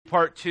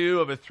part 2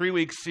 of a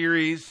 3-week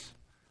series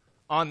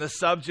on the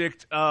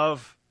subject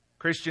of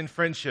Christian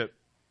friendship.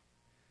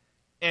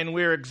 And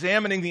we're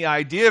examining the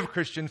idea of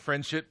Christian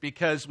friendship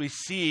because we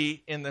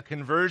see in the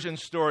conversion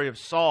story of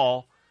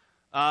Saul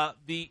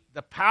the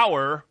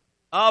power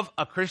of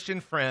a Christian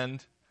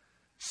friend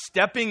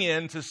stepping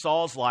into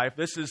Saul's life.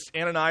 This is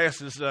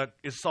Ananias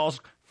is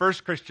Saul's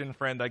first Christian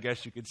friend, I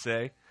guess you could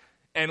say.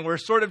 And we're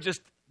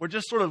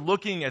just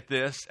looking at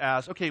this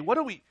as, okay,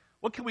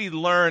 what can we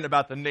learn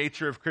about the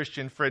nature of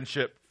Christian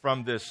friendship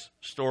from this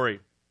story?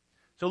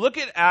 So look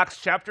at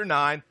Acts chapter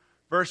 9,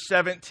 verse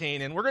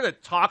 17, and we're going to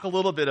talk a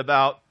little bit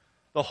about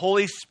the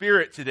Holy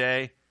Spirit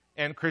today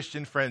and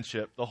Christian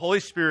friendship. The Holy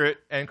Spirit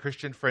and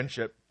Christian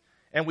friendship.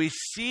 And we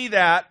see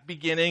that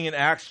beginning in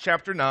Acts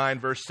chapter 9,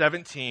 verse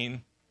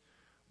 17,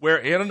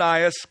 where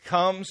Ananias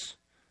comes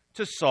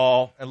to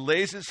Saul and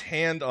lays his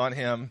hand on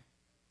him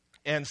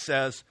and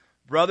says,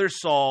 "Brother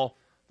Saul,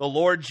 the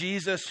Lord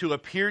Jesus, who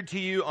appeared to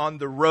you on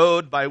the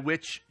road by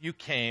which you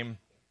came,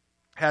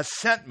 has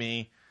sent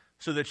me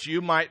so that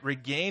you might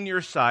regain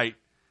your sight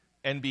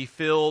and be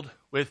filled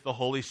with the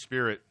Holy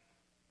Spirit."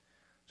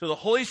 So the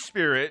Holy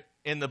Spirit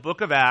in the book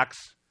of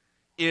Acts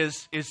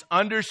is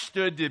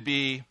understood to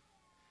be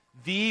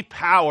the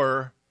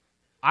power.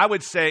 I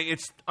would say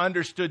it's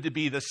understood to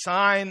be the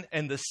sign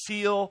and the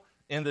seal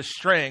and the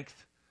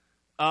strength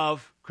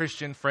of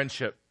Christian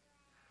friendship.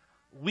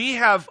 We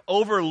have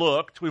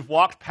we've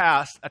walked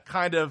past a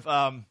kind of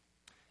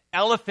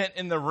elephant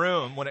in the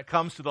room when it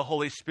comes to the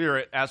Holy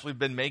Spirit as we've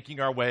been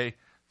making our way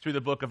through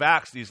the book of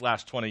Acts these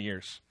last 20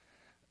 years.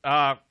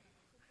 One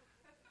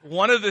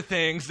of the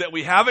things that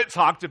we haven't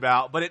talked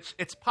about, but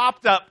it's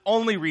popped up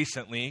only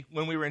recently.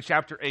 When we were in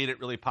chapter 8, it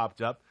really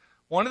popped up.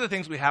 One of the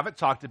things we haven't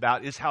talked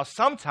about is how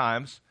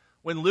sometimes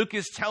when Luke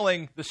is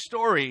telling the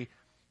story,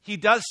 he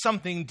does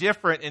something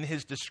different in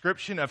his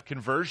description of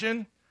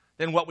conversion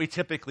than what we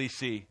typically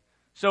see.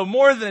 So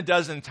more than a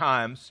dozen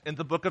times in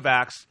the book of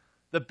Acts,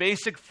 the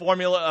basic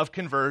formula of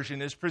conversion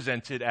is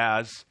presented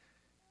as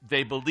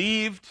they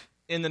believed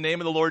in the name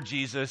of the Lord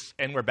Jesus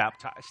and were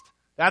baptized.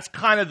 That's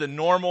kind of the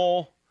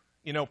normal,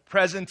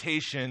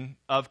 presentation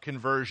of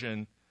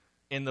conversion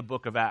in the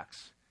book of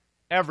Acts.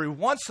 Every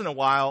once in a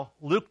while,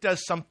 Luke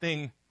does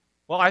something,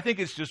 I think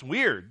it's just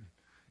weird.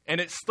 And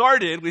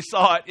we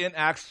saw it in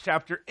Acts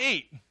chapter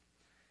 8.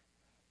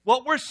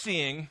 What we're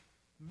seeing,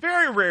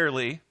 very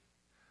rarely,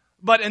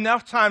 but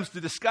enough times to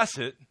discuss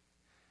it,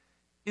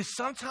 is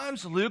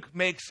sometimes Luke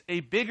makes a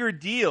bigger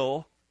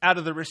deal out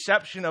of the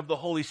reception of the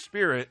Holy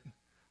Spirit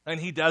than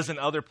he does in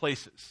other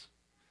places.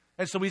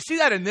 And so we see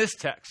that in this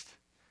text.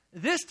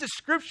 This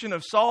description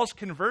of Saul's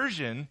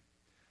conversion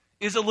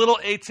is a little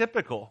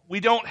atypical.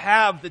 We don't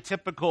have the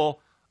typical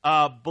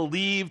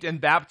believed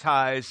and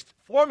baptized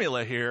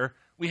formula here.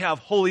 We have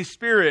Holy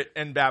Spirit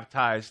and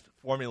baptized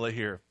formula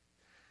here.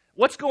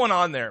 What's going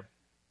on there?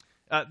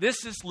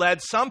 This has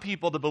led some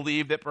people to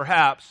believe that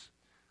perhaps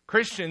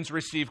Christians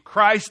receive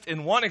Christ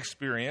in one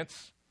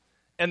experience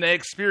and they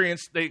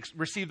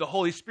receive the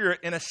Holy Spirit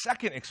in a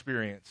second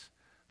experience.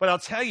 But I'll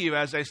tell you,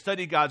 as I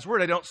study God's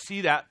Word, I don't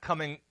see that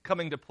coming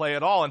to play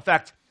at all. In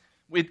fact,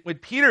 when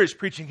Peter is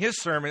preaching his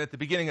sermon at the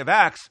beginning of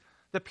Acts,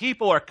 the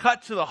people are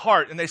cut to the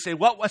heart, and they say,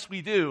 "What must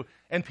we do?"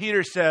 And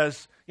Peter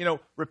says,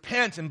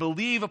 repent and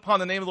believe upon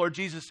the name of the Lord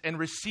Jesus and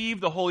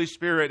receive the Holy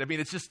Spirit. I mean,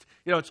 it's just,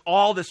 it's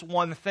all this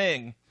one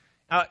thing.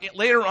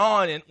 Later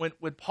on,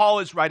 when Paul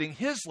is writing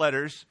his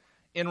letters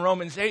in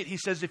Romans 8, he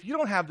says, if you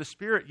don't have the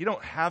Spirit, you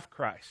don't have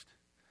Christ.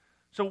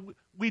 So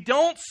we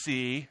don't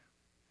see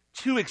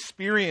two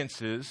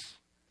experiences.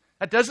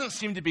 That doesn't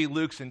seem to be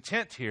Luke's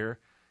intent here.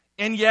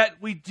 And yet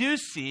we do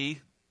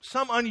see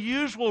some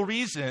unusual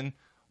reason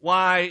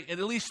why, at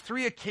least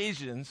 3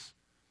 occasions,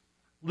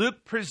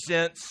 Luke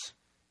presents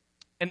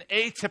an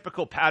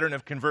atypical pattern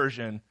of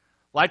conversion,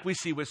 like we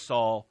see with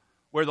Saul,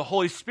 where the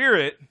Holy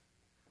Spirit,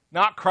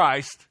 not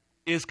Christ,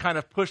 is kind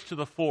of pushed to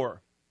the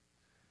fore.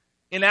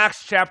 In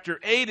Acts chapter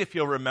 8, if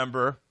you'll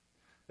remember,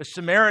 the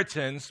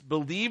Samaritans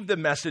believed the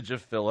message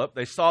of Philip.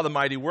 They saw the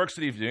mighty works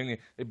that he was doing.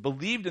 They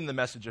believed in the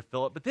message of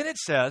Philip. But then it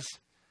says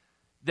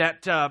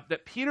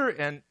that Peter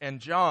and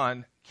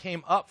John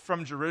came up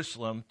from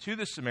Jerusalem to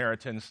the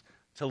Samaritans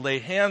to lay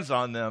hands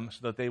on them so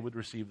that they would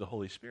receive the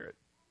Holy Spirit.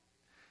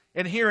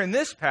 And here in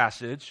this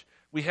passage,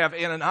 we have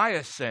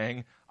Ananias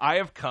saying, "I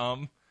have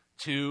come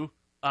to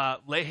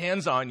lay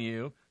hands on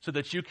you so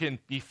that you can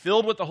be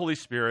filled with the Holy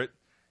Spirit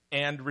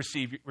and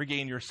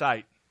regain your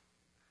sight."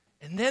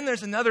 And then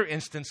there's another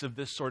instance of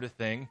this sort of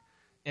thing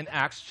in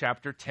Acts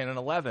chapter 10 and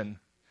 11.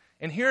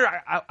 And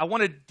here I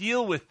want to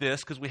deal with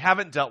this because we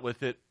haven't dealt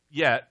with it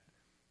yet,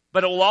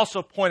 but it will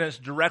also point us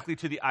directly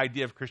to the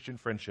idea of Christian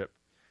friendship.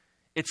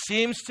 It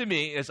seems to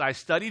me, as I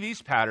study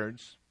these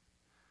patterns,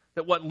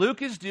 that what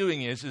Luke is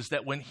doing is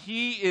that when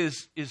he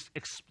is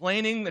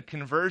explaining the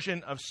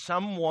conversion of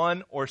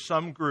someone or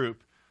some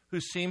group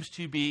who seems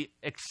to be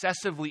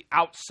excessively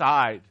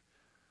outside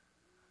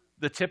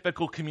the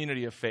typical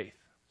community of faith.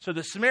 So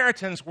the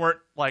Samaritans weren't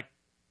like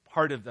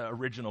part of the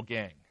original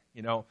gang,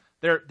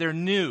 They're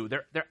new.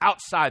 They're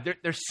outside.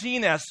 They're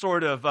seen as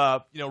sort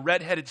of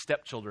redheaded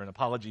stepchildren.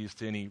 Apologies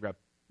to any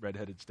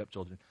redheaded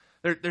stepchildren.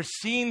 They're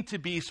seen to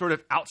be sort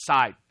of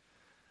outside.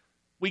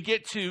 We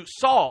get to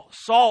Saul.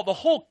 Saul, the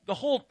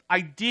whole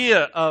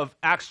idea of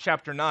Acts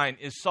chapter 9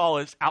 is Saul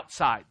is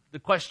outside. The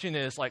question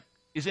is, like,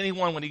 is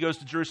anyone, when he goes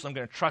to Jerusalem,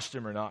 going to trust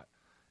him or not?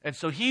 And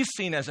so he's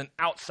seen as an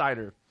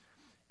outsider.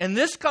 And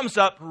this comes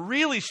up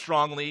really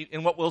strongly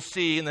in what we'll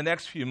see in the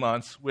next few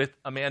months with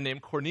a man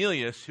named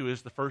Cornelius, who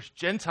is the first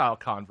Gentile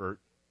convert.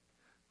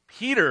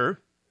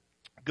 Peter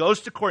goes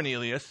to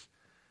Cornelius,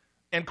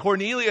 and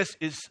Cornelius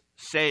is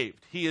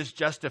saved. He is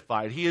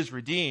justified. He is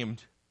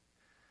redeemed.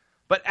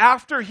 But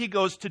after he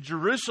goes to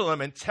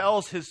Jerusalem and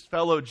tells his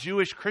fellow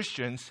Jewish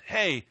Christians,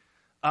 hey,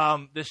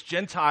 this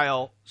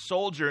Gentile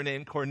soldier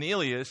named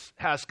Cornelius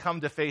has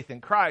come to faith in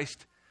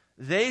Christ,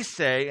 they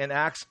say in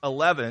Acts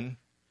 11,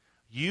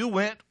 you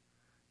went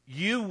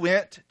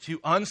to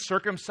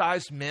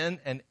uncircumcised men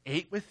and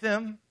ate with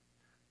them?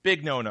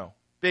 Big no-no.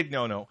 Big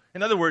no-no.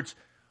 In other words,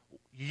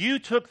 you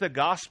took the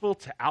gospel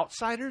to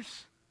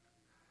outsiders?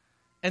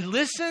 And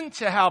listen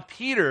to how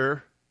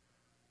Peter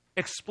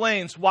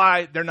explains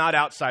why they're not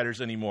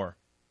outsiders anymore.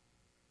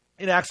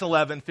 In Acts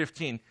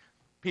 11:15,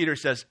 Peter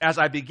says, as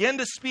I began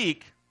to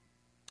speak,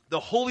 the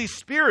Holy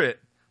Spirit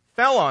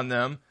fell on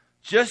them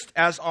just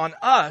as on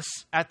us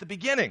at the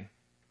beginning.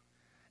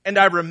 And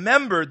I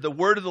remembered the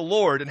word of the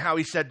Lord and how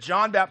he said,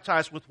 John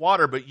baptized with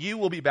water, but you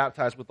will be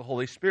baptized with the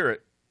Holy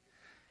Spirit.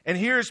 And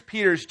here's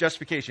Peter's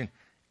justification.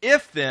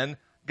 If then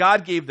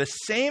God gave the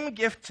same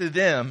gift to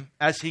them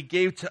as he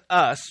gave to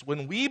us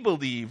when we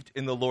believed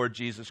in the Lord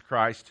Jesus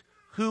Christ,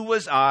 who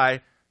was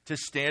I to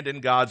stand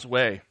in God's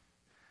way?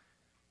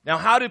 Now,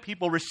 how do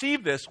people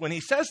receive this when he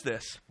says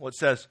this? Well, it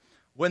says,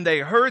 when they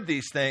heard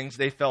these things,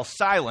 they fell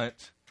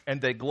silent,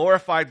 and they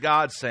glorified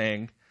God,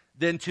 saying,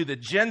 then to the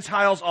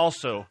Gentiles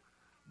also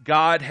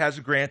God has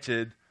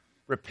granted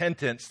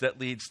repentance that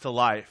leads to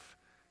life.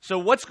 So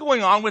what's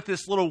going on with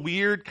this little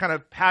weird kind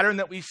of pattern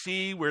that we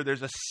see where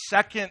there's a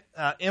second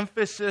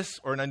emphasis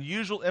or an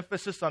unusual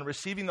emphasis on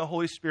receiving the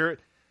Holy Spirit?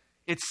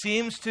 It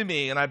seems to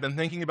me, and I've been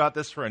thinking about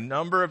this for a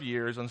number of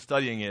years and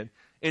studying it,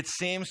 it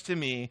seems to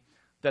me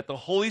that the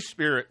Holy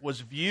Spirit was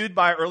viewed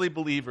by early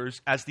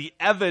believers as the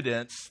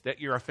evidence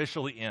that you're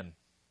officially in.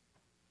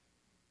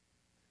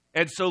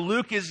 And so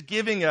Luke is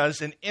giving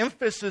us an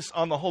emphasis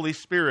on the Holy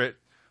Spirit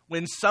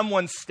when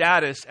someone's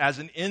status as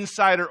an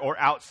insider or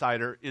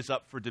outsider is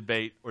up for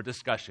debate or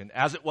discussion,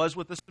 as it was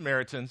with the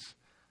Samaritans,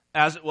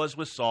 as it was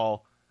with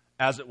Saul,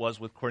 as it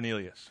was with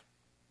Cornelius.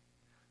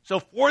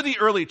 So for the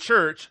early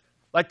church,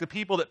 like the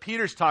people that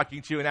Peter's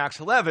talking to in Acts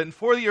 11,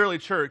 for the early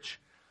church,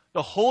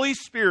 the Holy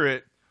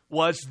Spirit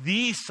was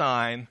the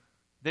sign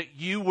that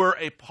you were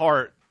a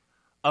part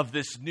of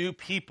this new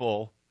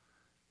people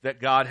that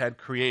God had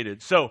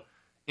created. So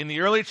in the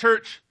early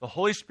church, the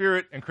Holy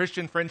Spirit and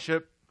Christian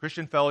friendship,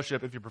 Christian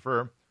fellowship, if you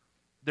prefer,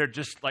 they're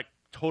just like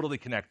totally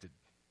connected.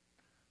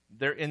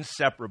 They're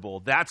inseparable.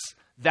 That's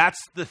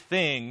the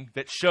thing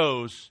that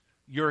shows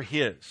you're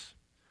his.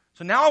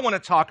 So now I want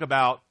to talk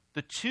about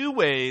the two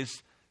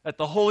ways that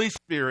the Holy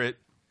Spirit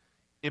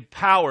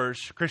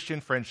empowers Christian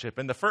friendship.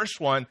 And the first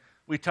one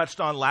we touched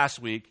on last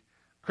week,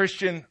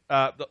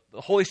 the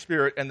Holy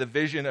Spirit and the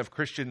vision of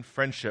Christian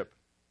friendship.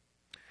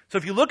 So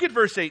if you look at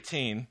verse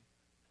 18,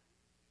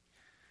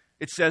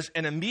 it says,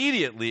 and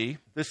immediately,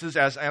 this is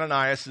as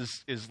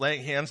Ananias is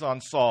laying hands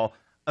on Saul,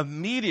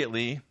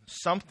 immediately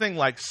something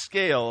like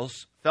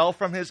scales fell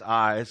from his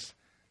eyes,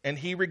 and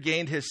he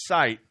regained his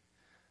sight.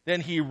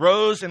 Then he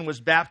rose and was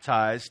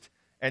baptized,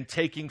 and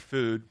taking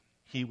food,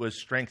 he was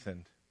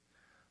strengthened.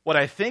 What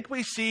I think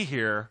we see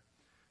here,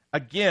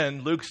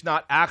 again, Luke's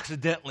not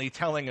accidentally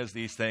telling us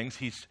these things.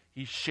 He's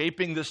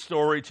shaping the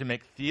story to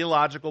make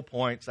theological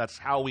points. That's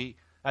how we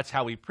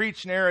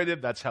preach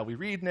narrative. That's how we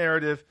read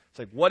narrative. It's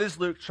like, what is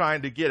Luke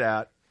trying to get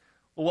at?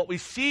 Well, what we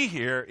see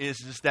here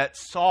is that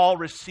Saul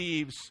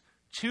receives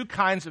two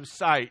kinds of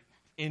sight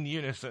in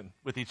unison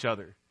with each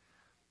other.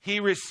 He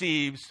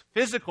receives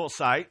physical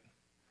sight,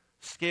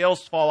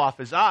 scales fall off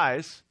his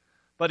eyes,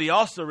 but he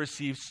also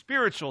receives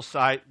spiritual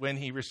sight when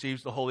he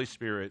receives the Holy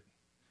Spirit.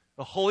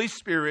 The Holy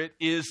Spirit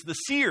is the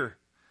seer,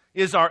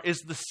 is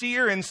the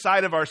seer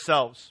inside of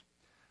ourselves.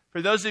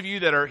 For those of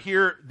you that are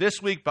here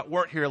this week but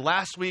weren't here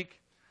last week,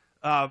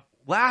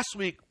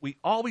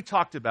 all we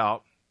talked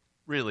about,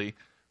 really,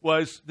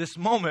 was this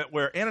moment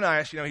where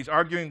Ananias, he's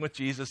arguing with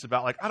Jesus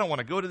about, like, I don't want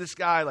to go to this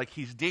guy. Like,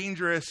 he's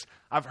dangerous.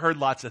 I've heard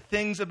lots of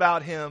things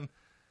about him.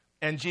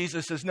 And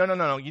Jesus says,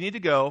 no, you need to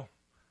go.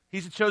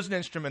 He's a chosen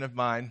instrument of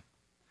mine,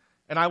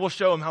 and I will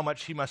show him how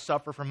much he must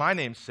suffer for my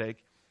name's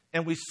sake.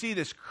 And we see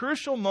this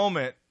crucial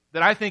moment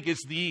that I think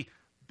is the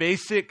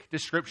basic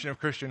description of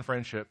Christian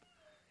friendship.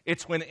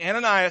 It's when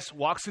Ananias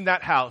walks in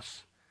that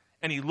house,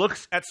 and he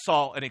looks at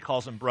Saul, and he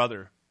calls him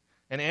brother.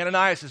 And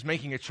Ananias is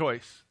making a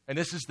choice. And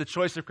this is the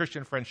choice of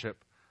Christian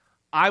friendship.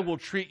 I will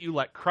treat you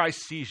like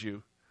Christ sees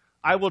you.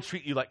 I will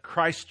treat you like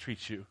Christ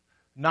treats you.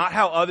 Not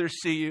how others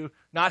see you,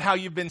 not how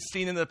you've been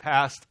seen in the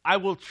past. I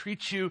will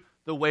treat you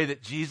the way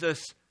that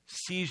Jesus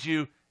sees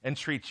you and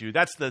treat you.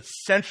 That's the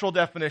central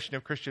definition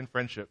of Christian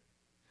friendship.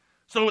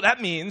 So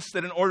that means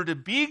that in order to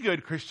be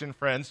good Christian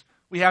friends,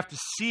 we have to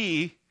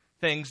see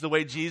things the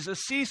way Jesus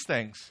sees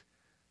things.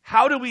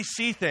 How do we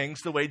see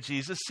things the way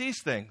Jesus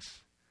sees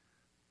things?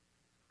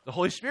 The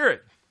Holy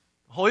Spirit.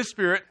 The Holy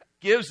Spirit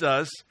gives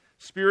us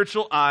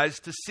spiritual eyes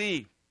to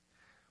see.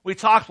 We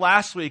talked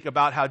last week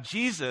about how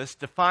Jesus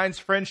defines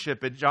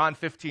friendship in John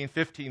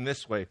 15:15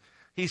 this way.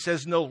 He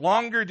says, "No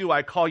longer do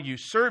I call you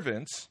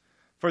servants,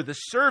 for the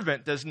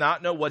servant does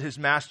not know what his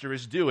master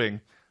is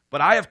doing,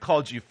 but I have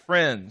called you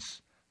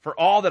friends. For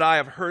all that I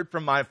have heard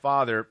from my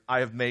Father, I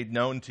have made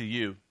known to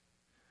you."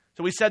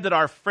 So we said that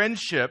our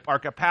friendship, our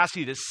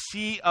capacity to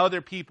see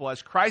other people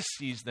as Christ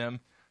sees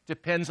them,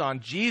 depends on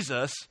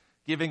Jesus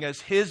giving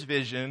us his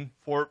vision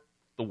for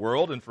the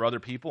world and for other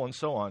people and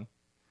so on.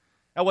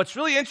 Now what's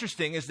really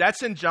interesting is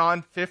that's in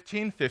John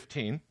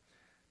 15:15.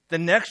 The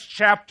next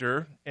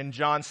chapter, in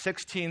John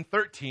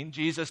 16:13,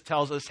 Jesus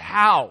tells us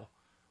how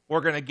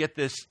we're going to get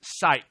this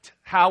sight,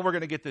 how we're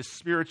going to get this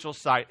spiritual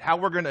sight, how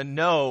we're going to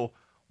know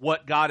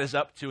what God is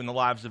up to in the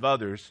lives of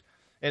others.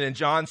 And in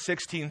John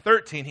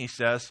 16:13, he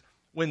says,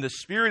 "When the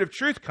Spirit of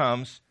truth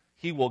comes,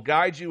 he will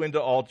guide you into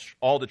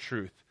all the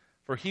truth.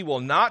 For he will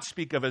not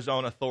speak of his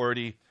own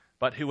authority,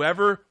 but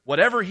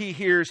whatever he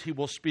hears, he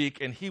will speak,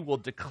 and he will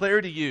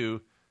declare to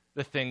you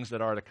the things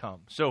that are to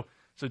come." So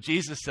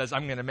Jesus says,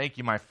 I'm going to make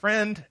you my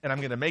friend, and I'm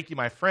going to make you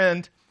my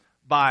friend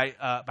by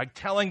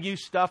telling you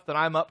stuff that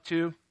I'm up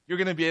to. You're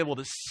going to be able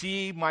to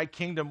see my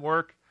kingdom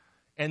work.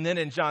 And then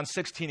in John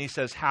 16, he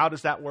says, how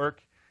does that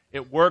work?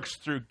 It works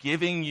through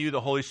giving you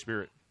the Holy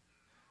Spirit.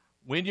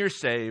 When you're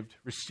saved,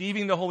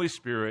 receiving the Holy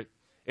Spirit,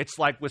 it's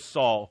like with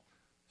Saul.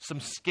 Some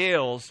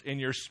scales in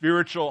your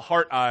spiritual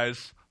heart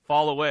eyes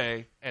fall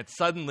away, and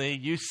suddenly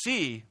you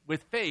see,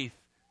 with faith,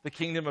 the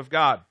kingdom of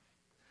God.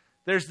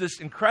 There's this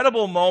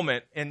incredible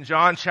moment in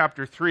John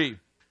chapter 3.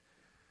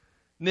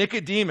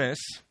 Nicodemus,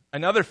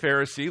 another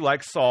Pharisee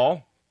like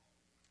Saul,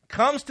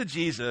 comes to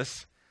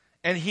Jesus,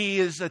 and he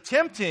is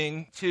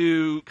attempting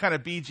to kind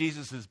of be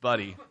Jesus'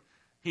 buddy.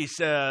 He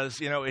says,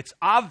 it's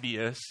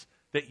obvious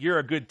that you're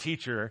a good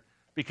teacher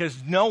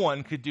because no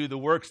one could do the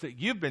works that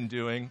you've been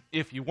doing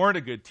if you weren't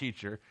a good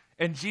teacher.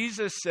 And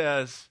Jesus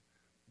says,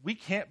 we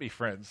can't be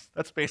friends.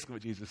 That's basically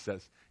what Jesus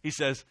says. He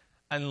says,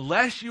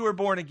 unless you are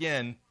born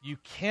again, you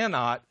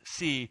cannot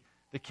see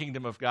the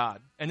kingdom of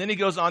God. And then he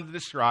goes on to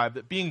describe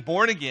that being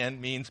born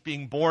again means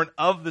being born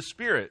of the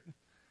Spirit.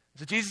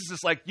 So Jesus is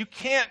like, you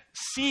can't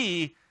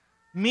see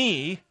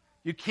me,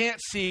 you can't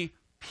see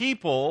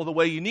people the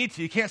way you need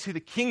to, you can't see the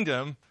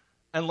kingdom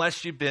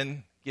unless you've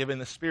been given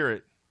the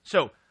Spirit.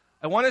 So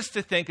I want us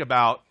to think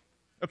about,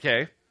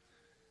 the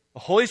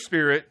Holy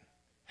Spirit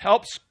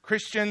helps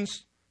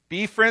Christians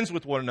be friends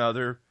with one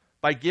another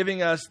by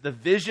giving us the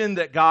vision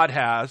that God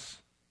has,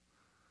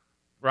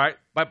 right?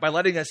 By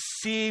letting us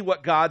see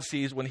what God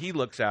sees when he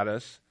looks at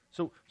us.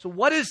 So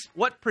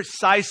what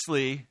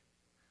precisely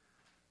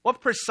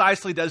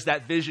does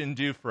that vision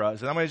do for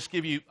us? And I'm going to just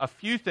give you a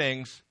few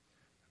things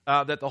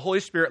that the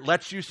Holy Spirit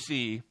lets you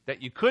see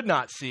that you could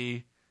not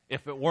see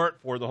if it weren't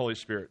for the Holy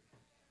Spirit.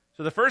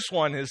 So the first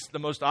one is the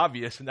most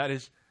obvious, and that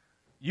is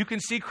you can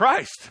see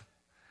Christ.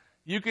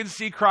 You can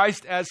see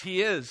Christ as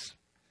he is.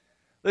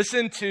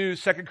 Listen to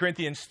 2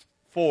 Corinthians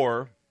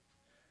 4,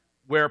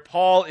 where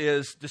Paul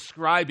is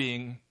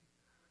describing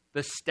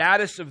the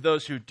status of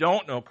those who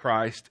don't know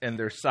Christ and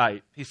their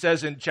sight. He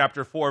says in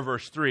chapter 4,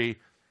 verse 3,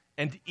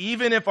 "And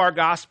even if our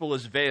gospel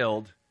is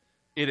veiled,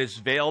 it is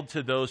veiled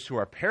to those who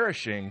are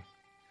perishing.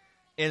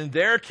 In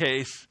their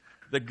case,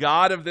 the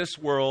God of this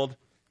world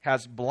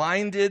has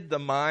blinded the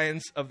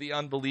minds of the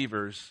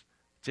unbelievers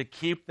to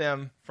keep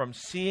them from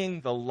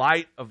seeing the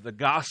light of the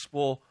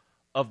gospel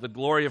of the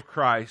glory of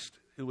Christ,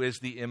 who is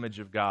the image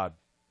of God."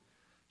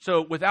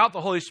 So without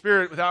the Holy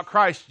Spirit, without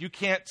Christ, you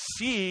can't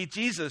see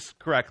Jesus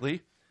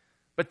correctly.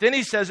 But then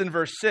he says in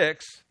verse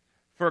 6,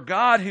 "For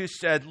God who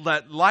said,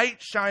 'Let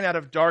light shine out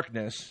of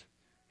darkness,'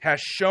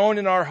 has shone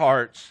in our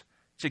hearts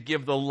to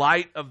give the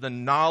light of the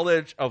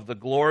knowledge of the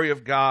glory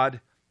of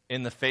God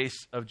in the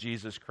face of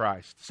Jesus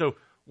Christ." So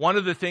one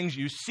of the things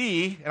you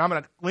see, and I'm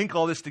going to link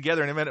all this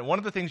together in a minute, one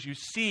of the things you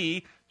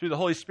see through the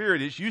Holy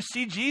Spirit is you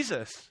see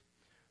Jesus.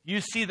 You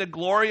see the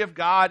glory of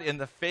God in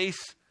the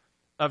face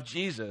of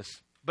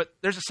Jesus. But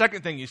there's a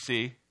second thing you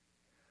see.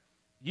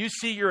 You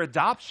see your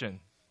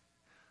adoption.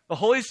 The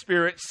Holy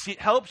Spirit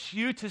helps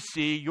you to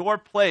see your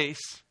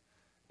place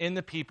in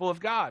the people of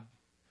God.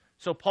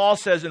 So Paul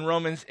says in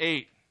Romans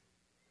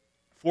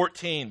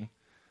 8:14,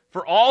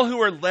 "For all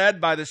who are led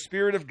by the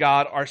Spirit of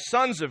God are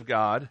sons of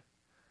God.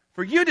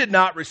 For you did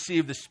not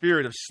receive the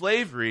spirit of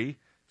slavery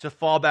to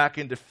fall back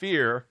into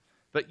fear,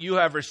 but you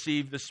have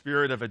received the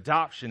spirit of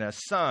adoption as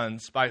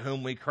sons, by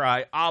whom we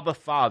cry, 'Abba,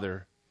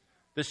 Father.'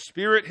 The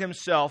Spirit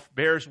himself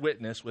bears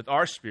witness with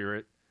our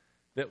spirit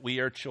that we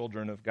are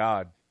children of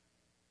God."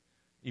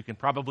 You can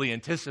probably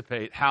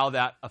anticipate how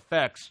that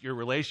affects your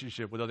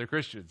relationship with other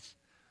Christians.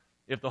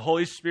 If the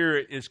Holy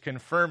Spirit is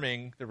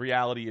confirming the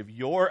reality of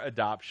your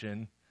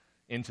adoption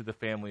into the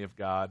family of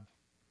God,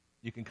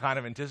 you can kind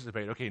of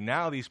anticipate, okay,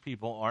 now these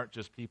people aren't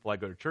just people I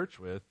go to church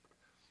with.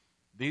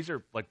 These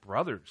are like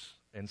brothers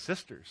and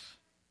sisters.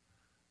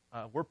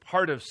 We're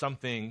part of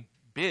something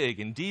big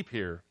and deep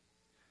here.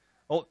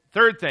 Well,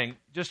 third thing,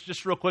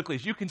 just real quickly,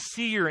 is you can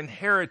see your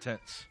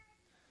inheritance.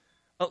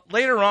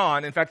 Later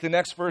on, in fact, the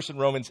next verse in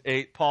Romans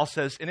 8, Paul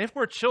says, and if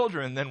we're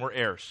children, then we're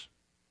heirs.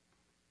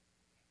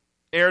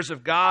 Heirs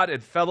of God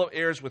and fellow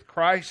heirs with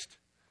Christ,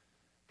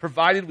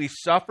 provided we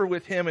suffer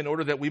with him in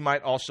order that we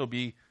might also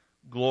be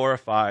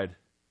glorified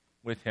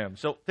with him.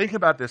 So think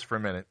about this for a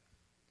minute.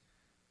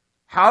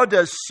 How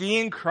does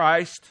seeing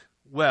Christ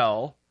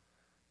well,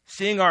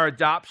 seeing our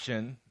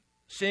adoption,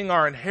 seeing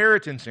our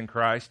inheritance in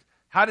Christ,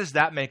 how does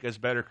that make us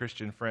better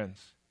Christian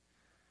friends?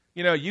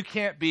 You know, you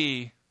can't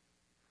be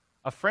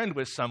a friend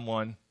with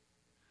someone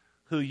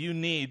who you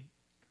need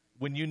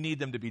when you need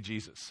them to be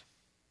Jesus,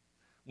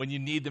 when you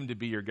need them to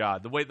be your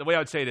God. The way I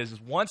would say it is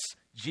once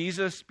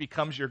Jesus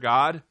becomes your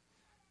God,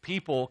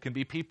 people can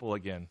be people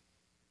again.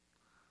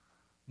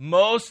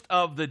 Most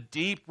of the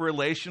deep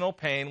relational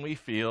pain we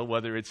feel,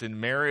 whether it's in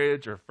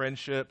marriage or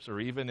friendships or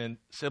even in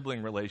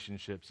sibling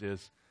relationships,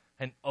 is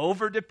an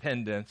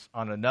overdependence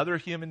on another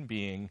human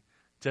being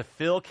to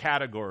fill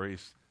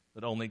categories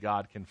that only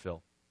God can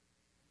fill.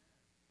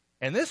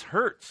 And this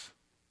hurts.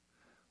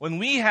 When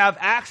we have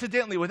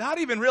accidentally, without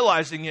even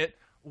realizing it,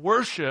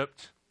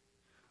 worshipped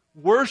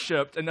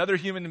another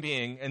human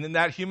being, and then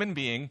that human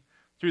being,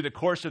 through the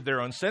course of their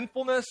own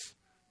sinfulness,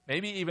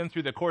 maybe even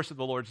through the course of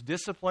the Lord's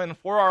discipline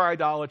for our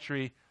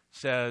idolatry,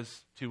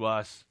 says to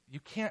us, you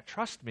can't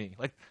trust me.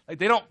 Like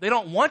they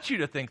don't want you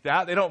to think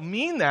that. They don't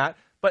mean that,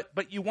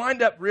 but you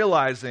wind up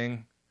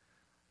realizing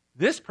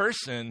this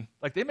person,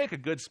 like they make a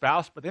good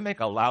spouse, but they make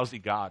a lousy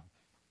God.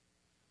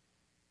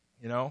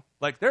 You know?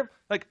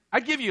 I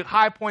give you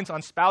high points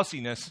on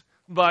spousiness,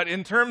 but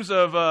in terms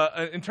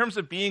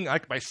of being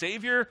like my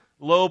Savior,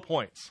 low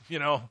points, you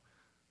know.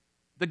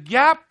 The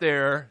gap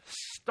there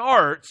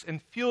starts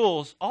and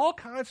fuels all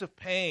kinds of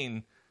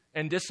pain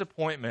and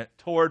disappointment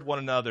toward one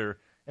another,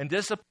 and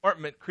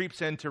disappointment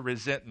creeps into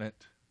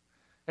resentment.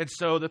 And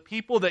so the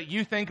people that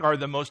you think are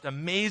the most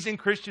amazing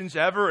Christians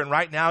ever, and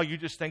right now you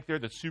just think they're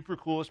the super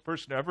coolest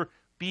person ever,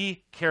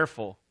 be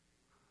careful.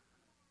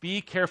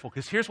 Be careful,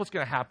 because here's what's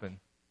going to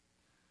happen.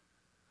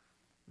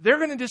 They're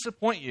going to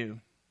disappoint you.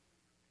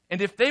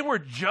 And if they were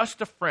just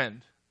a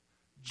friend,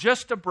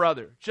 just a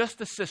brother, just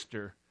a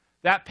sister,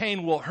 that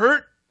pain will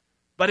hurt,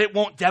 but it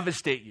won't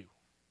devastate you.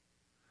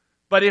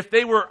 But if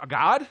they were a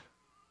God,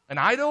 an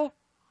idol,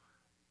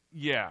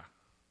 yeah,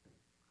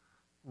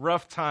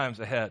 rough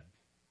times ahead.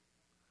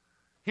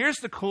 Here's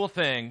the cool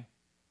thing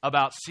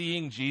about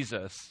seeing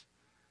Jesus.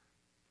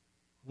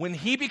 When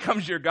he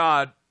becomes your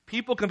God,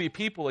 people can be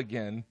people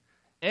again.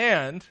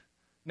 And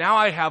now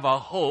I have a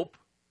hope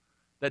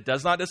that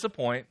does not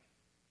disappoint.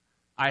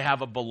 I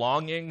have a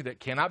belonging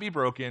that cannot be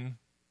broken.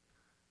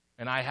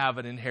 And I have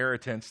an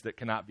inheritance that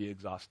cannot be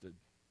exhausted.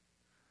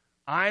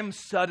 I'm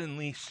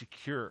suddenly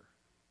secure.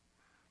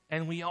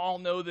 And we all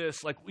know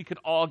this. Like we could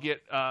all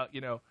get,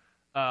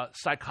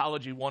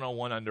 Psychology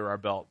 101 under our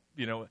belt.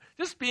 You know,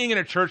 just being in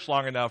a church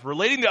long enough,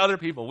 relating to other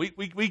people,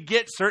 we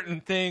get certain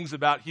things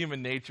about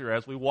human nature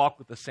as we walk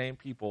with the same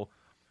people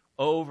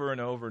over and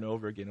over and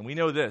over again. And we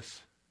know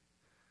this.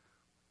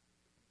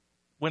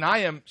 When I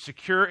am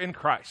secure in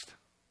Christ,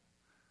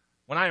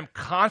 when I am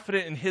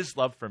confident in his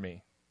love for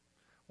me,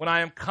 when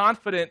I am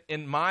confident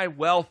in my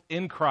wealth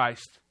in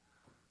Christ,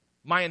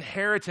 my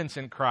inheritance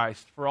in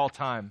Christ for all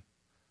time,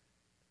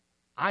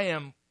 I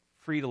am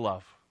free to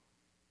love.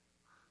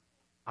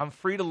 I'm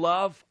free to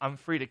love. I'm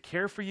free to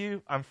care for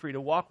you. I'm free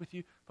to walk with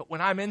you. But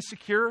when I'm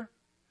insecure,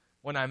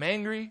 when I'm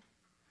angry,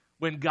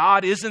 when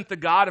God isn't the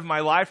God of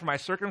my life or my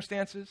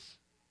circumstances,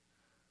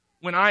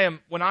 when I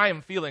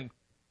am feeling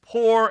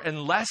poor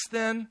and less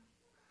than,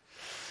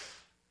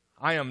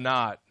 I am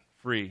not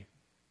free.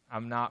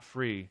 I'm not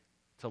free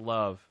to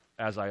love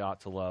as I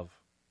ought to love.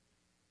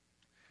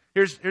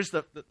 Here's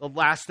the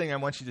last thing I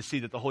want you to see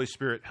that the Holy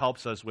Spirit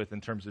helps us with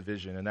in terms of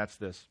vision, and that's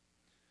this.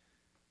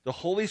 The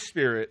Holy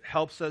Spirit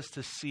helps us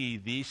to see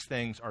these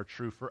things are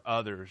true for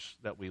others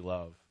that we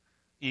love,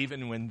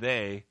 even when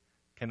they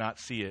cannot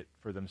see it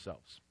for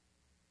themselves.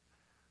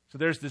 So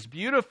there's this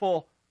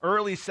beautiful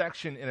early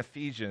section in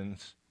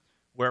Ephesians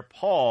where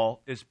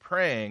Paul is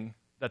praying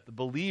that the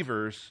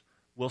believers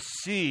will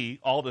see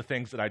all the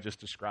things that I just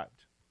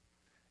described.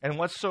 And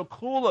what's so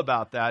cool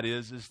about that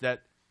is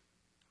that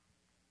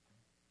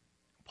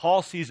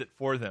Paul sees it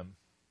for them.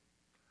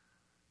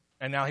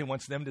 And now he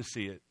wants them to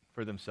see it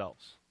for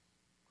themselves.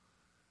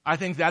 I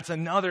think that's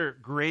another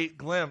great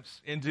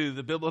glimpse into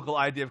the biblical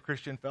idea of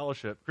Christian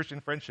fellowship,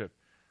 Christian friendship.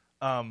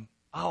 I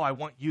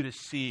want you to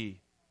see.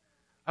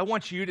 I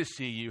want you to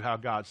see you how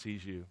God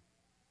sees you.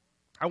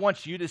 I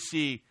want you to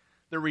see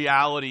the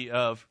reality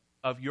of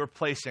your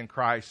place in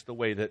Christ the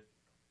way that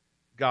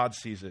God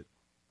sees it.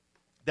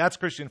 That's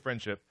Christian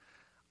friendship.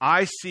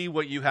 I see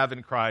what you have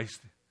in Christ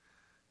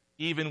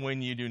even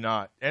when you do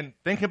not. And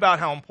think about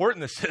how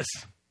important this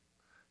is.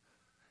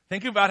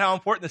 Think about how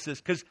important this is,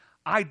 because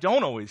I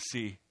don't always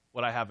see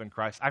what I have in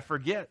Christ. I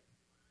forget.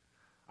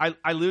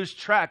 I lose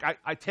track.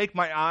 I take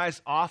my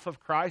eyes off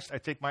of Christ.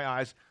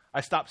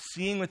 I stop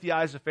seeing with the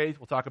eyes of faith.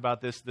 We'll talk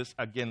about this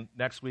again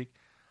next week.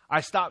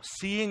 I stop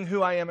seeing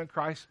who I am in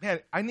Christ. Man,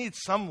 I need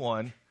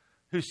someone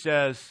who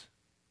says,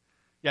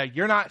 yeah,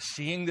 you're not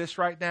seeing this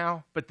right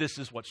now, but this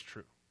is what's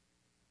true.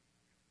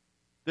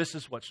 This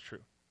is what's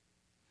true.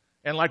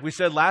 And like we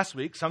said last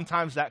week,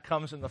 sometimes that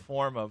comes in the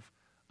form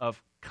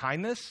of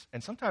kindness,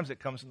 and sometimes it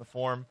comes in the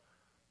form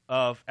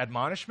of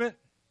admonishment.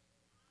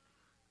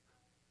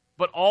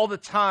 But all the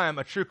time,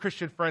 a true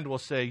Christian friend will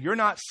say, you're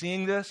not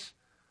seeing this,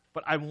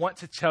 but I want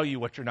to tell you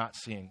what you're not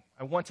seeing.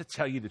 I want to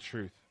tell you the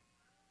truth.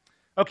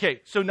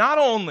 Okay, so not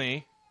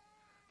only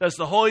does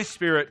the Holy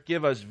Spirit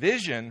give us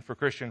vision for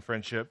Christian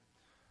friendship,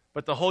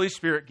 but the Holy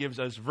Spirit gives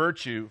us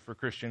virtue for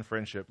Christian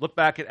friendship. Look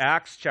back at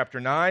Acts chapter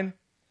 9.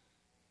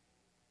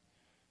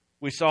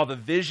 We saw the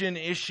vision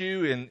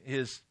issue in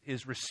his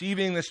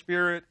receiving the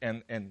Spirit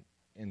and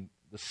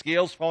the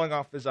scales falling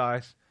off his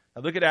eyes.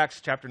 Now look at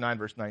Acts chapter 9,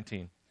 verse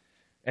 19.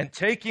 And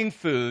taking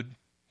food,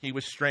 he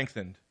was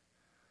strengthened.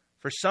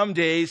 For some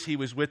days he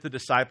was with the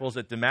disciples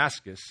at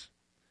Damascus,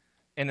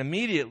 and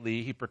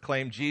immediately he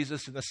proclaimed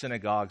Jesus in the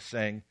synagogue,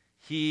 saying,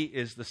 He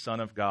is the Son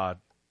of God.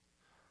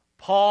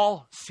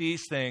 Paul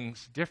sees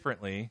things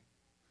differently,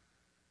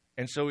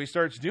 and so he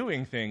starts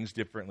doing things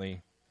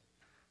differently.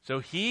 So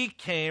he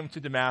came to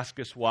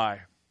Damascus,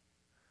 why?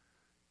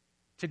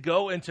 To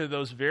go into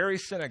those very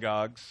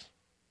synagogues,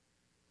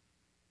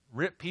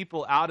 rip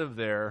people out of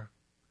there,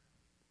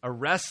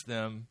 arrest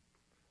them,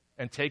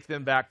 and take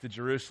them back to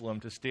Jerusalem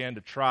to stand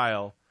a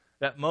trial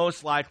that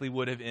most likely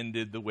would have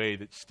ended the way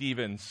that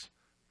Stephen's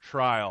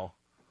trial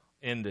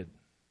ended.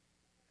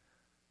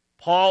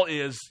 Paul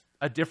is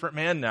a different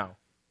man now.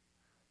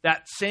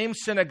 That same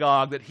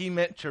synagogue that he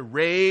meant to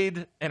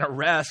raid and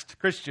arrest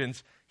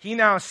Christians, he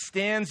now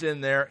stands in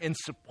there in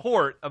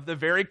support of the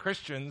very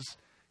Christians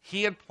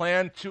he had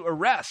planned to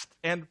arrest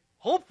and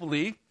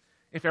hopefully,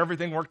 if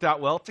everything worked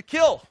out well, to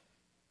kill.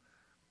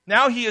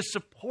 Now he is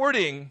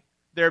supporting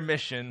their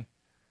mission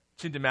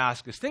to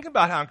Damascus. Think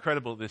about how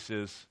incredible this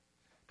is.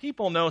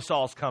 People know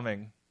Saul's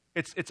coming.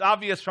 It's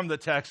obvious from the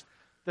text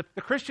that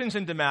the Christians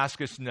in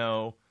Damascus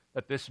know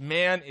that this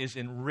man is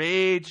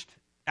enraged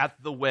at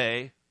the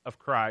way of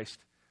Christ,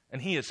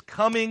 and he is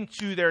coming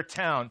to their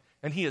town,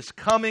 and he is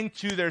coming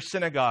to their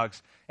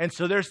synagogues. And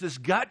so there's this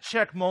gut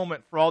check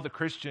moment for all the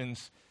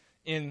Christians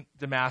in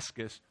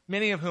Damascus,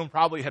 many of whom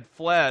probably had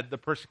fled the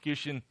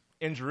persecution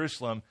in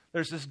Jerusalem.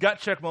 There's this gut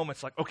check moment.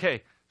 It's like,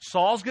 okay,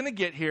 Saul's going to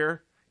get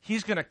here.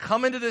 He's going to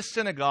come into this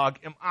synagogue.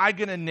 Am I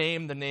going to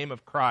name the name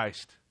of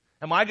Christ?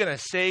 Am I going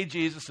to say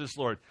Jesus is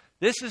Lord?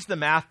 This is the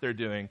math they're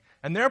doing.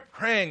 And they're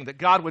praying that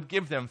God would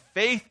give them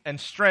faith and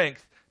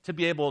strength to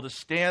be able to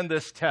stand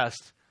this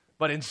test.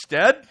 But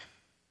instead,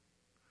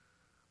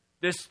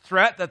 this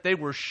threat that they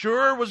were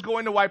sure was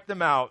going to wipe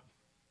them out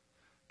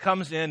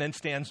comes in and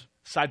stands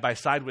side by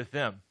side with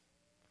them,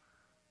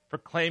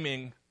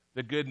 proclaiming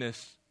the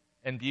goodness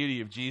and beauty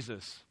of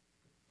Jesus.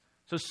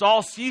 So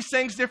Saul sees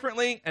things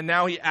differently, and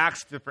now he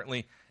acts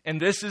differently. And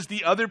this is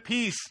the other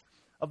piece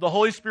of the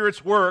Holy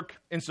Spirit's work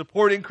in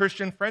supporting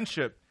Christian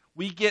friendship.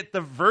 We get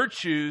the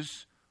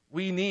virtues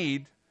we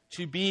need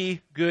to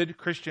be good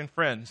Christian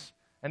friends.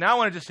 And now I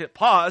want to just hit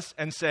pause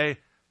and say,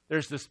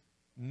 there's this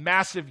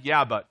massive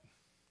yeah, but.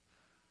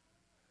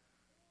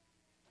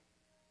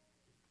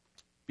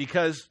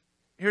 Because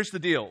here's the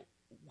deal.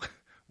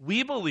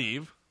 We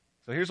believe,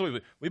 so here's what we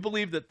believe. We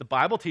believe that the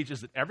Bible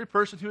teaches that every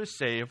person who is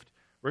saved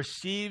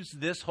receives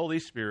this Holy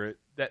Spirit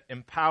that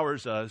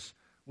empowers us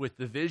with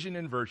the vision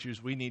and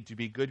virtues we need to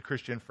be good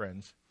Christian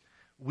friends.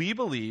 We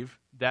believe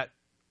that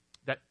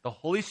the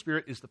Holy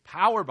Spirit is the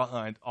power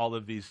behind all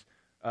of these,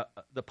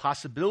 the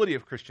possibility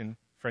of Christian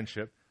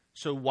friendship.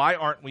 So why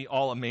aren't we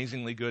all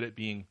amazingly good at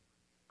being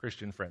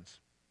Christian friends?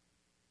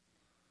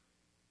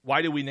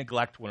 Why do we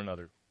neglect one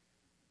another?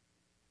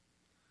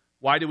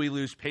 Why do we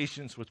lose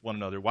patience with one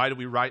another? Why do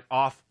we write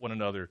off one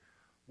another?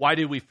 Why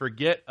do we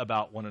forget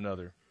about one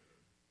another?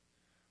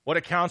 What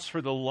accounts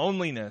for the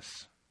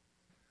loneliness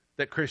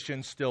that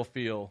Christians still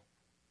feel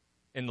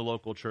in the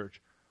local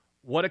church?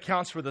 What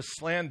accounts for the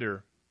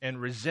slander and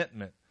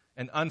resentment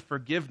and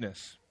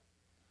unforgiveness?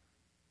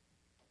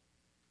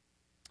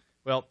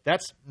 Well,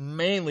 that's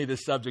mainly the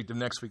subject of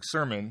next week's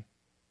sermon.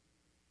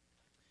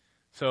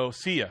 So,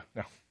 see ya.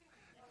 No.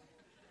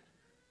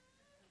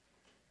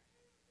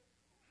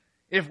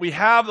 If we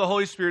have the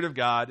Holy Spirit of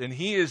God, and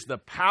He is the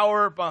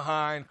power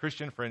behind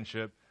Christian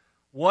friendship,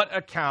 what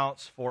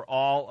accounts for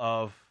all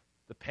of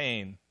the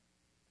pain?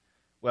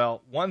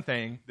 Well, one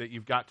thing that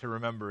you've got to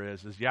remember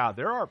is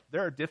there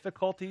are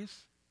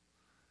difficulties,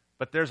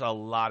 but there's a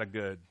lot of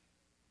good.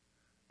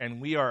 And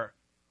we are,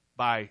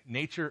 by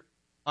nature,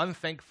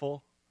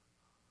 unthankful,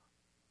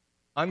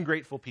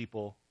 ungrateful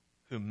people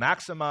who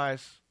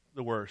maximize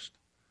the worst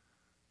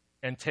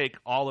and take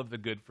all of the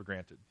good for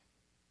granted.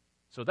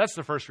 So that's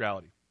the first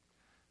reality.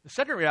 The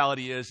second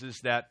reality is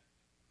that,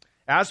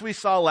 as we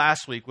saw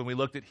last week when we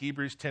looked at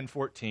Hebrews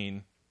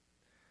 10:14,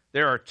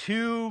 there are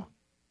two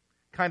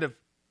kind of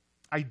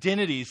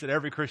identities that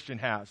every Christian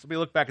has. Let me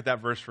look back at that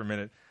verse for a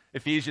minute.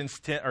 Hebrews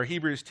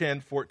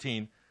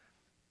 10:14.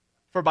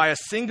 For by a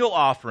single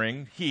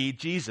offering, he,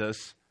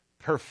 Jesus,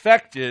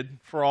 perfected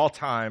for all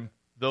time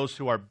those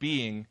who are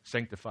being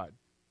sanctified.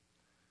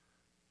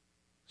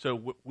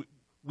 So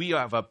we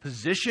have a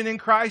position in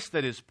Christ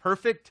that is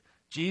perfect.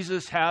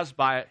 Jesus has,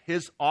 by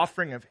his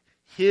offering of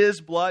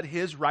his blood,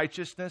 his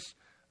righteousness,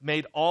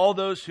 made all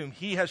those whom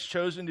he has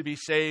chosen to be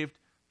saved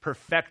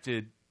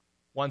perfected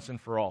once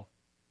and for all.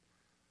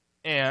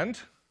 And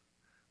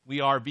we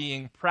are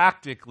being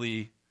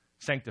practically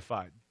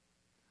sanctified.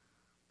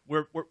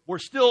 We're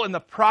still in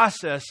the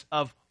process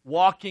of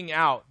walking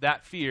out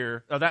that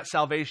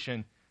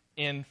salvation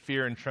in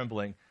fear and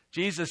trembling.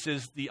 Jesus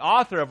is the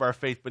author of our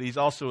faith, but he's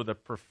also the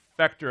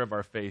perfecter of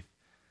our faith.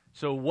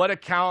 So what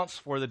accounts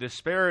for the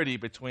disparity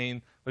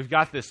between, we've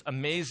got this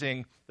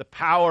amazing, the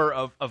power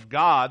of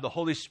God, the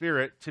Holy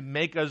Spirit, to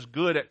make us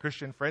good at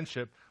Christian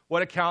friendship.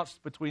 What accounts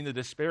between the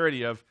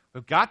disparity of,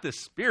 we've got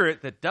this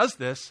Spirit that does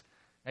this,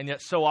 and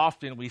yet so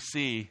often we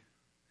see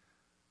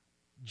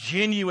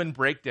genuine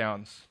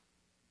breakdowns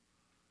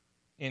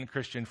in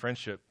Christian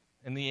friendship.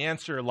 And the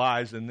answer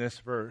lies in this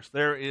verse.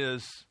 There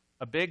is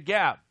a big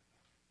gap.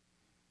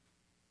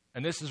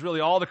 And this is really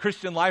all the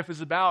Christian life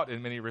is about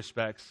in many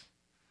respects,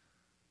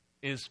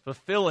 is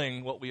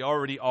fulfilling what we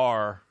already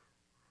are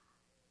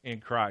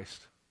in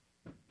Christ.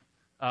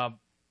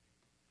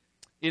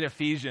 In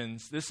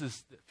Ephesians,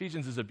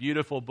 Ephesians is a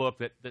beautiful book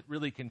that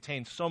really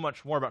contains so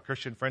much more about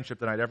Christian friendship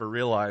than I'd ever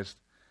realized.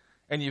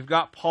 And you've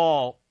got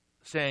Paul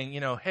saying,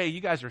 hey,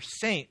 you guys are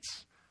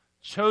saints,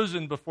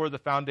 chosen before the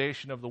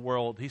foundation of the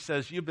world. He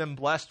says, you've been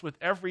blessed with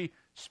every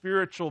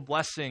spiritual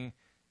blessing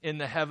in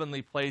the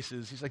heavenly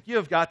places. He's like, you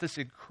have got this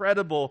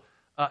incredible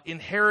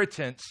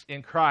inheritance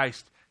in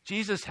Christ.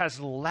 Jesus has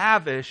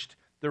lavished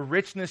the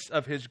richness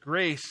of his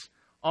grace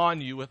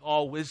on you with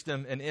all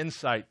wisdom and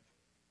insight.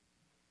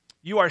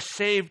 You are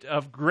saved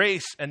of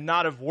grace and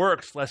not of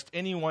works, lest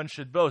anyone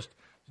should boast.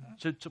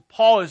 So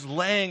Paul is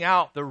laying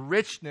out the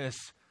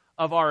richness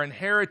of our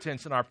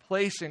inheritance and our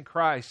place in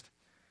Christ.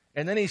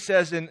 And then he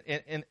says in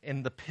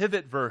the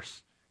pivot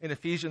verse in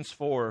Ephesians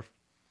 4,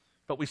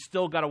 but we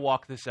still got to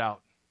walk this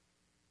out.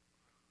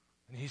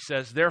 And he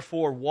says,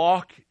 therefore,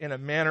 walk in a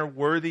manner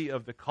worthy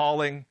of the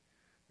calling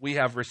we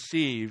have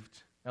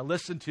received. Now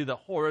listen to the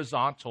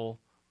horizontal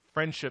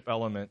friendship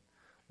element.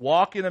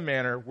 Walk in a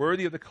manner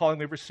worthy of the calling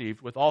we've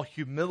received, with all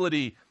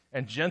humility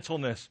and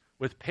gentleness,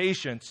 with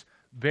patience,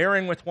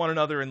 bearing with one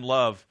another in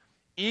love,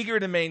 eager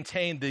to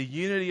maintain the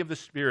unity of the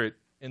Spirit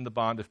in the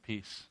bond of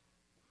peace.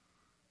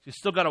 So you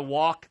still got to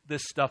walk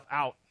this stuff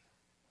out.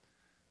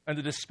 And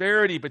the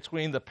disparity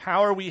between the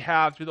power we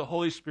have through the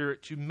Holy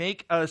Spirit to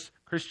make us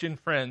Christian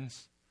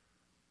friends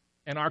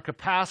and our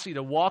capacity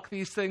to walk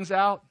these things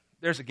out,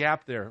 there's a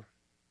gap there.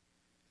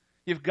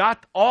 You've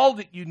got all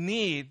that you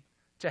need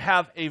to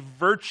have a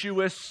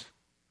virtuous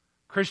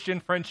Christian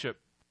friendship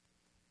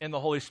in the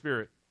Holy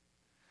Spirit.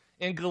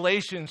 In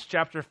Galatians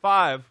chapter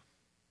 5,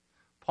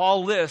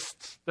 Paul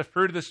lists the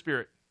fruit of the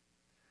Spirit,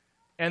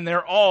 and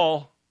they're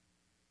all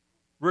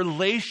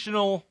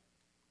relational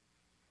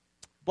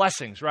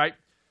blessings, right?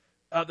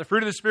 The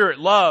fruit of the Spirit: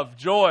 love,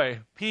 joy,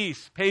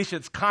 peace,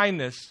 patience,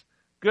 kindness,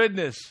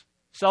 goodness,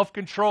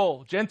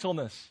 self-control,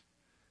 gentleness.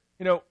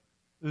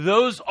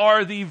 Those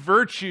are the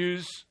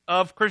virtues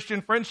of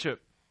Christian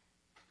friendship.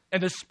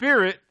 And the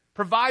Spirit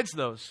provides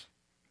those.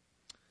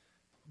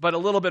 But a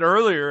little bit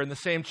earlier in the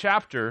same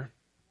chapter,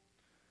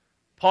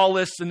 Paul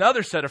lists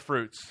another set of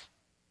fruits.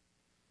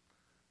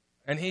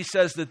 And he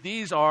says that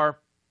these are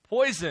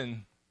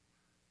poison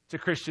to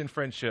Christian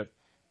friendship.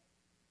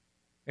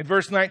 In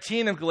verse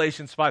 19 of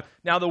Galatians 5,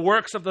 now the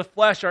works of the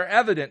flesh are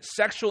evident: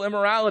 sexual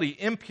immorality,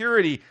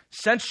 impurity,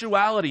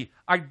 sensuality,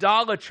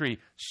 idolatry,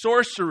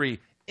 sorcery,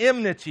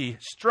 enmity,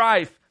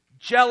 strife,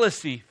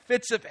 jealousy,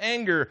 fits of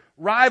anger,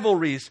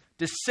 rivalries,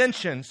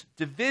 dissensions,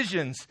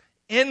 divisions,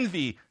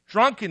 envy,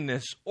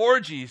 drunkenness,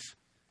 orgies,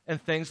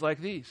 and things like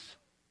these.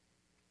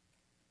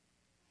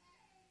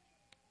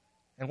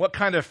 And what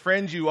kind of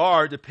friend you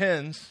are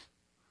depends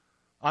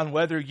on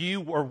whether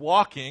you are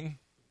walking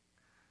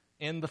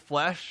in the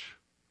flesh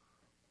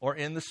or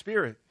in the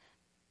Spirit.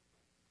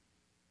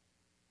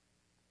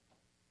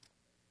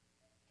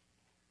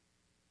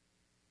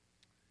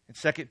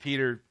 In 2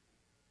 Peter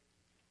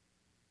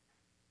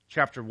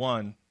chapter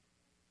 1,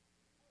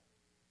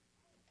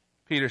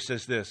 Peter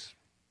says this: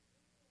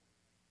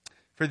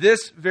 for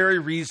this very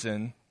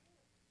reason,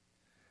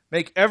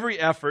 make every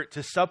effort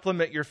to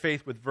supplement your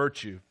faith with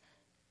virtue,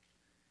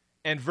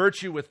 and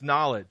virtue with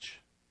knowledge,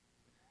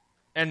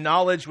 and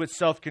knowledge with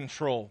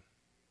self-control,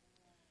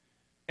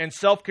 and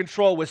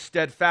self-control with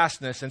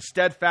steadfastness, and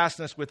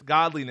steadfastness with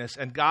godliness,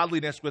 and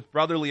godliness with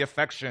brotherly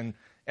affection,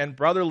 and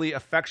brotherly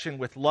affection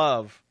with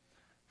love.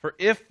 For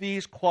if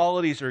these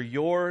qualities are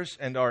yours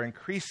and are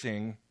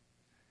increasing,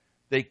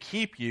 they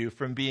keep you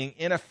from being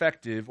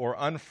ineffective or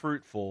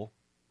unfruitful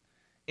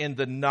in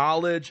the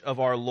knowledge of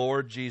our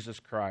Lord Jesus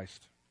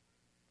Christ.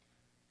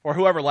 For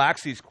whoever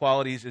lacks these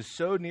qualities is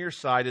so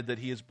nearsighted that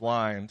he is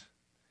blind,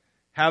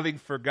 having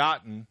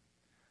forgotten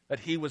that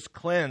he was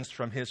cleansed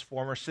from his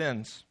former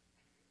sins.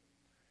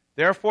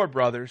 Therefore,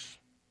 brothers,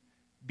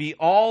 be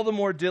all the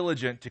more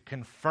diligent to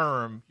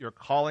confirm your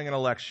calling and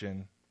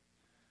election,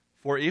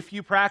 for if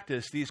you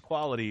practice these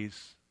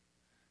qualities,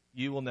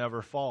 you will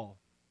never fall.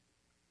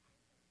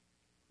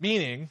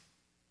 Meaning,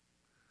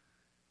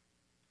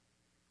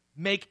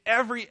 make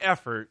every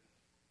effort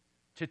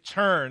to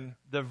turn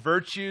the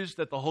virtues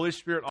that the Holy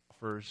Spirit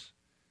offers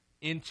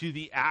into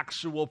the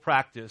actual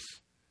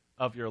practice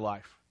of your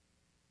life.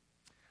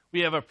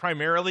 We have a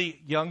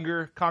primarily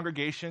younger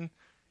congregation.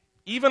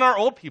 Even our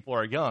old people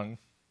are young,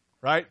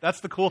 right?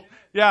 That's the cool.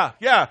 Yeah.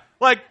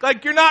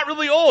 Like you're not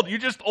really old. You're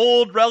just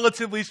old,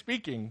 relatively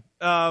speaking.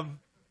 So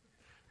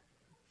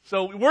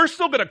we're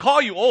still going to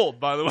call you old,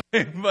 by the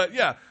way.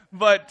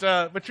 But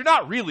you're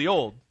not really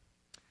old.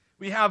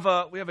 We have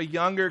a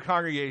younger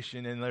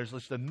congregation, and there's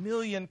just a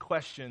million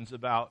questions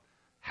about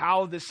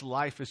how this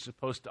life is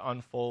supposed to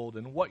unfold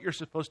and what you're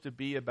supposed to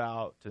be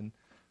about. And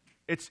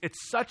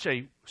it's such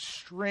a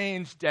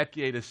strange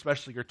decade,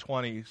 especially your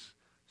 20s.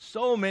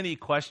 So many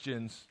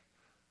questions.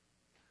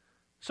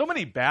 So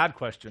many bad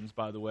questions,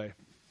 by the way.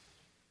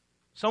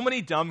 So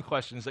many dumb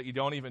questions that you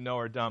don't even know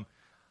are dumb.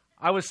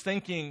 I was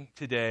thinking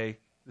today,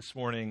 this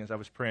morning, as I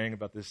was praying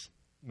about this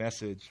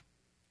message,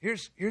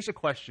 here's a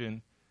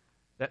question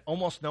that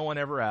almost no one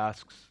ever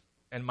asks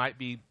and might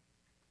be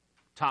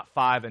top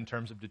 5 in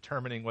terms of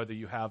determining whether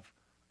you have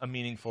a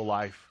meaningful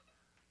life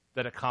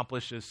that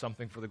accomplishes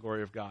something for the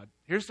glory of God.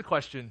 Here's the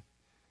question: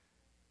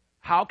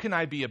 how can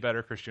I be a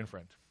better Christian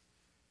friend?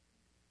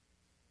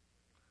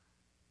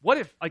 What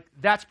if,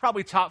 that's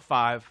probably top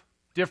 5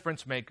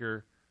 difference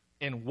maker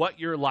in what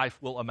your life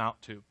will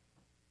amount to,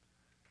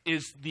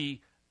 is the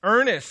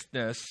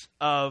earnestness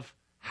of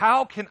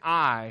how can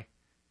I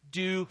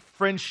do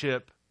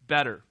friendship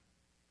better?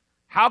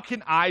 How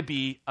can I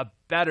be a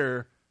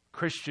better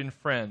Christian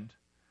friend?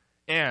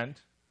 And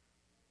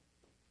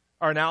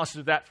our analysis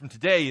of that from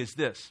today is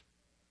this: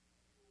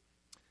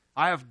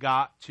 I have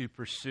got to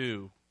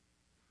pursue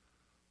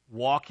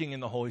walking in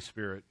the Holy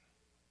Spirit,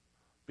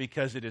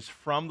 because it is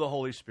from the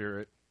Holy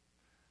Spirit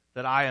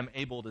that I am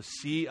able to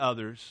see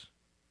others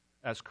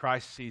as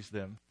Christ sees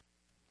them.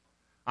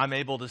 I'm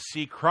able to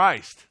see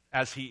Christ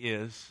as he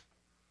is,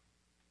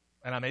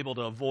 and I'm able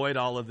to avoid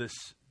all of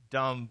this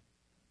dumb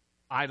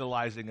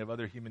idolizing of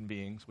other human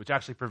beings, which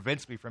actually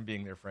prevents me from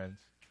being their friends.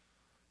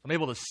 I'm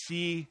able to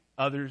see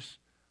others.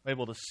 I'm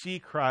able to see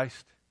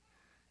Christ.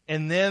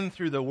 And then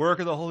through the work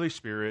of the Holy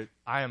Spirit,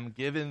 I am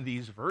given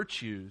these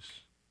virtues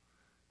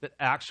that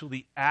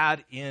actually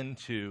add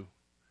into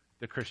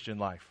the Christian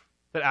life,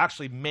 that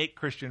actually make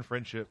Christian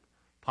friendship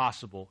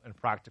possible and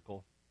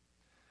practical.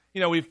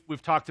 You know,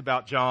 we've talked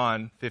about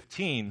John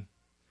 15.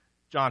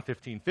 John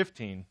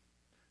 15:15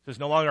 says,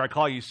 "No longer I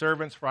call you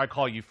servants, for I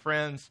call you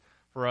friends.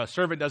 For a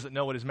servant doesn't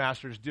know what his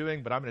master is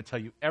doing, but I'm going to tell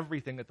you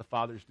everything that the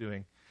Father's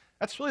doing."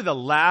 That's really the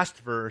last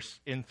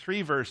verse in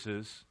 3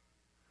 verses.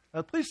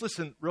 Now, please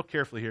listen real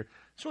carefully here.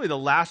 It's really the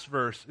last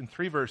verse in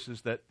 3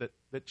 verses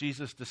that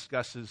Jesus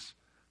discusses,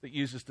 that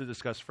uses to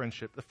discuss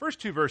friendship. The first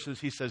 2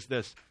 verses, he says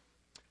this: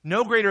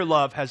 "No greater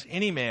love has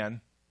any man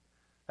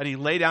that he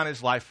lay down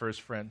his life for his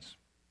friends."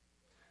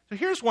 So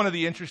here's one of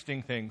the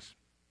interesting things.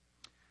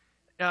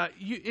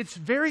 It's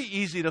very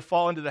easy to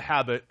fall into the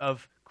habit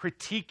of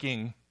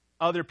critiquing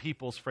other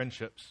people's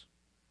friendships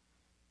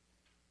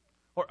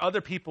or other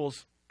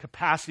people's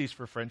capacities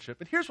for friendship.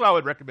 And here's what I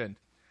would recommend.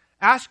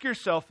 Ask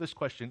yourself this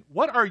question: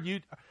 what are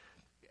you...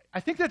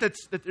 I think that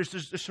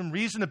there's some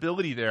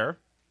reasonability there,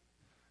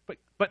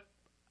 but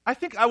I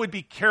think I would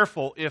be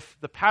careful if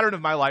the pattern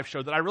of my life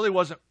showed that I really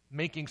wasn't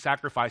making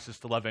sacrifices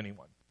to love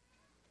anyone,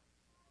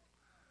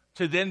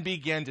 to then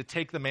begin to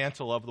take the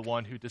mantle of the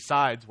one who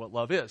decides what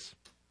love is.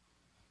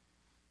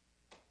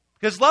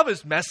 Because love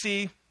is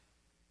messy.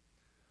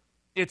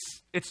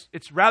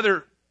 It's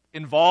rather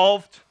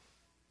involved.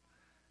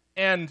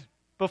 And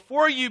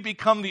before you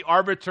become the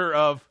arbiter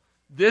of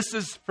this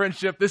is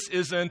friendship, this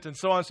isn't, and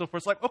so on and so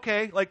forth, it's like,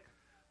 okay, like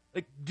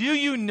do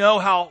you know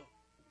how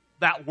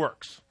that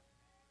works?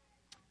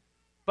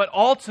 But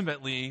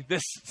ultimately,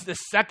 this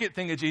second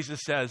thing that Jesus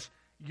says,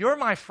 you're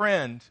my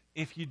friend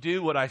if you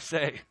do what I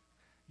say.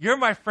 You're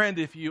my friend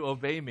if you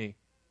obey me.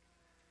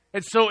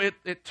 And so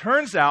it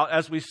turns out,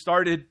 as we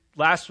started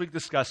last week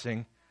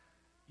discussing,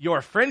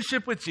 your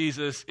friendship with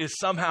Jesus is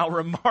somehow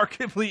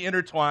remarkably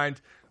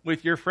intertwined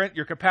with your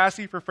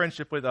capacity for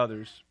friendship with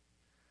others.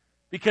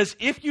 Because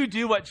if you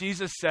do what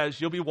Jesus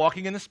says, you'll be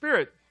walking in the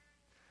Spirit.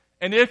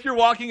 And if you're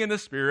walking in the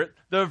Spirit,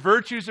 the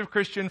virtues of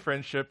Christian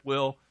friendship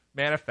will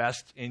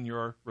manifest in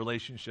your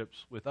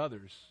relationships with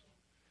others.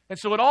 And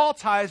so it all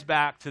ties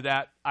back to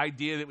that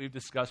idea that we've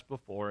discussed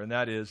before, and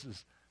that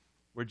is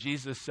where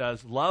Jesus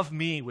says, love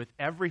me with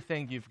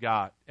everything you've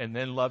got, and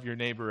then love your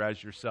neighbor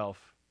as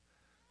yourself.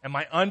 And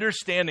my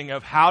understanding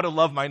of how to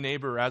love my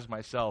neighbor as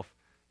myself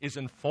is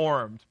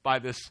informed by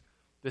this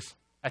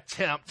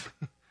attempt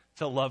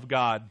to love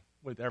God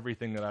with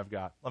everything that I've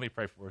got. Let me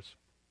pray for us.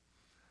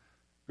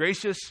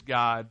 Gracious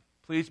God,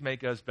 please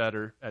make us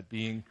better at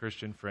being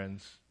Christian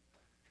friends.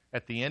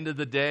 At the end of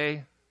the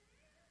day,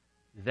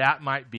 that might be